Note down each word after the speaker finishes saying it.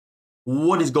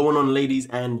What is going on, ladies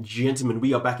and gentlemen?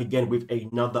 We are back again with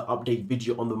another update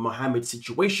video on the Mohamed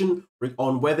situation,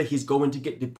 on whether he's going to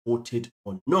get deported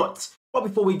or not. But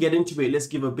before we get into it, let's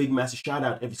give a big massive shout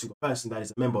out to every single person that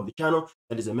is a member of the channel,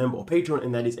 that is a member of Patreon,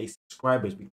 and that is a subscriber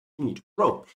as we continue to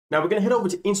grow. Now we're going to head over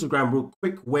to Instagram real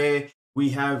quick, where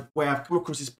I've come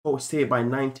across this post here by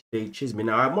 90 Day Chisme.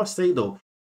 Now I must say though,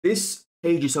 this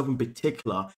page itself in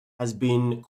particular has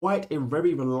been quite a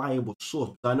very reliable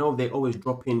source. I know they always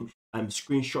drop in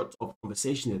screenshots of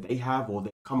conversations that they have or they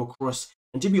come across.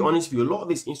 And to be honest with you, a lot of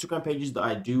these Instagram pages that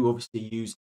I do obviously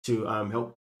use to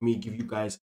help me give you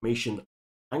guys information,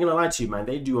 I'm gonna lie to you, man,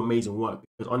 they do amazing work,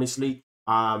 because honestly,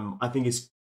 I think it's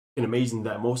amazing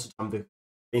that most of the time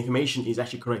the information is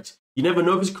actually correct. You never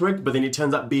know if it's correct, but then it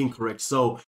turns out being correct.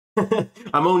 So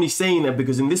I'm only saying that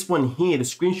because in this one here, the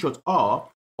screenshots are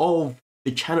of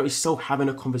the channel itself having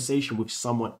a conversation with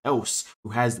someone else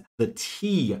who has the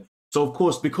tea. So of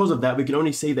course, because of that, we can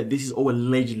only say that this is all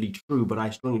allegedly true, but I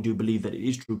strongly do believe that it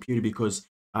is true purely because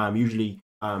usually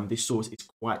this source is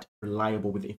quite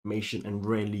reliable with information and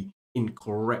rarely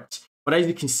incorrect. But as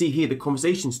you can see here, the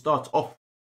conversation starts off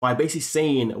by basically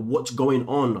saying, what's going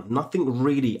on? Nothing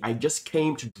really. I just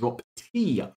came to drop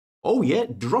tea. Oh yeah,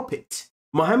 drop it.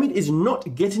 Mohamed is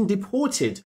not getting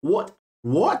deported. What?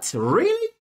 What? Really?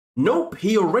 Nope,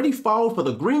 he already filed for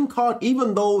the green card.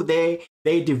 Even though they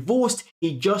divorced,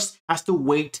 he just has to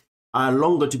wait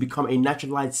longer to become a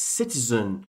naturalized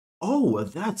citizen. Oh,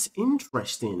 that's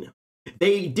interesting.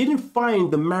 They didn't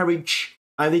find the marriage,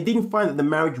 they didn't find that the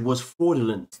marriage was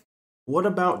fraudulent. What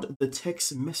about the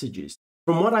text messages?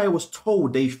 From what I was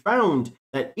told, they found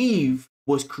that Eve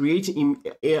was creating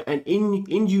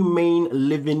inhumane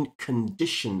living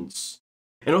conditions.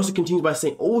 And also continues by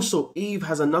saying, also, Eve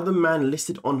has another man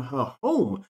listed on her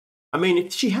home. I mean,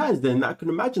 if she has, then I can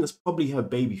imagine that's probably her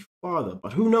baby father.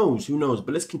 But who knows? Who knows?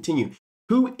 But let's continue.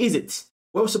 Who is it?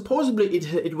 Well, supposedly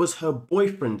it was her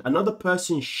boyfriend. Another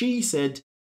person, she said,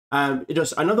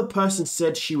 another person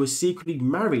said she was secretly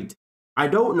married. I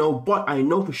don't know, but I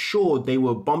know for sure they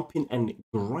were bumping and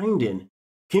grinding.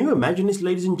 Can you imagine this,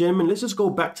 ladies and gentlemen? Let's just go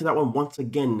back to that one once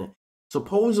again.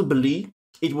 Supposedly,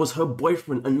 it was her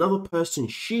boyfriend, another person.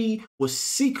 She was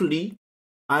secretly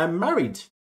married.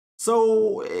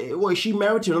 So, well, is she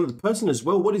married to another person as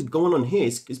well? What is going on here?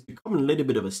 It's becoming a little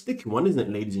bit of a sticky one, isn't it,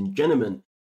 ladies and gentlemen?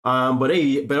 But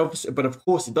of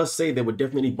course, it does say they were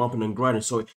definitely bumping and grinding.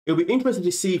 So it'll be interesting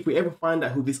to see if we ever find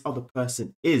out who this other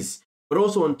person is. But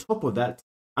also on top of that,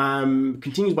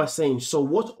 continues by saying, so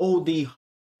what all the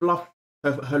fluff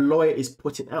her lawyer is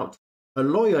putting out? Her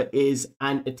lawyer is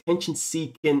an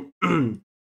attention-seeking.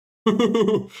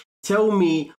 Tell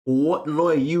me what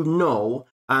lawyer you know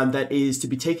that is to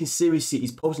be taken seriously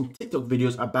is posting TikTok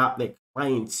videos about their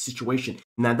client's situation.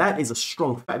 Now that is a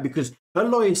strong fact, because her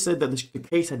lawyer said that the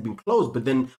case had been closed, but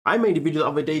then I made a video the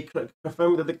other day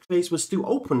confirming that the case was still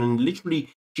open, and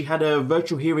literally she had a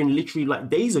virtual hearing literally like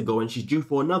days ago, and she's due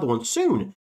for another one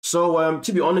soon. So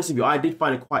to be honest with you, I did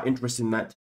find it quite interesting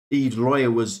that Eve's lawyer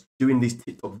was doing these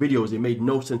TikTok videos. It made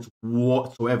no sense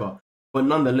whatsoever. But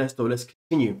nonetheless, though, let's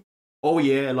continue. Oh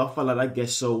yeah, la fala, I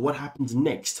guess so. What happens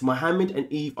next? Mohamed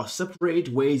and Eve are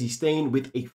separated. Where is he staying?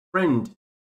 With a friend.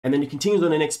 And then he continues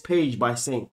on the next page by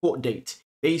saying, court date.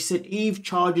 They said Eve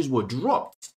charges were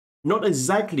dropped. Not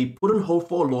exactly, put on hold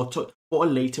for a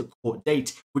later court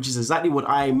date, which is exactly what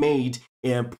I made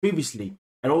previously.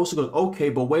 And also goes, okay,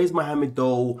 but where's Mohamed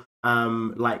though?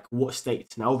 Like what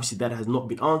state? Now, obviously that has not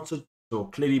been answered. So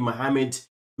clearly Mohamed,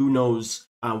 who knows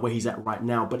where he's at right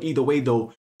now. But either way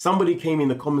though, somebody came in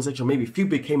the comment section, maybe a few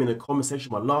people came in the comment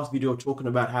section, my last video talking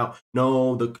about how,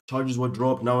 no, the charges were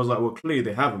dropped. And I was like, well, clearly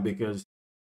they haven't, because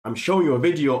I'm showing you a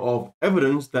video of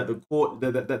evidence that the court,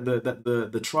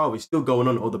 the trial is still going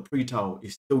on, or the pre-trial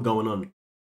is still going on.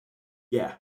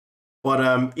 Yeah.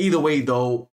 But either way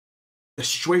though, the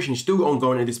situation is still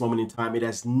ongoing at this moment in time. It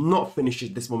has not finished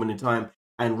at this moment in time.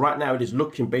 And right now it is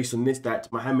looking, based on this,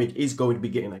 that Mohamed is going to be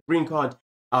getting a green card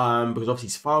because obviously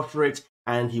he's filed for it,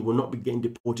 and he will not be getting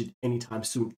deported anytime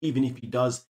soon, even if he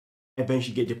does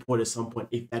eventually get deported at some point,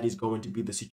 if that is going to be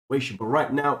the situation. But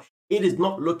right now, it is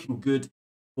not looking good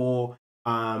for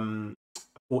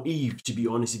Eve, to be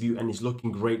honest with you, and it's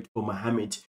looking great for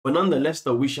Mohamed. But nonetheless,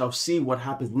 though, we shall see what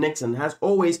happens next. And as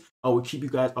always, I will keep you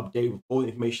guys updated with all the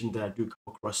information that I do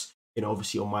come across, you know,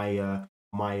 obviously on my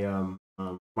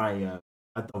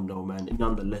I don't know, man. And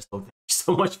nonetheless, though, thank you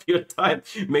so much for your time.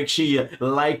 Make sure you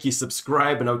like, you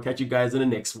subscribe, and I'll catch you guys in the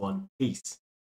next one. Peace.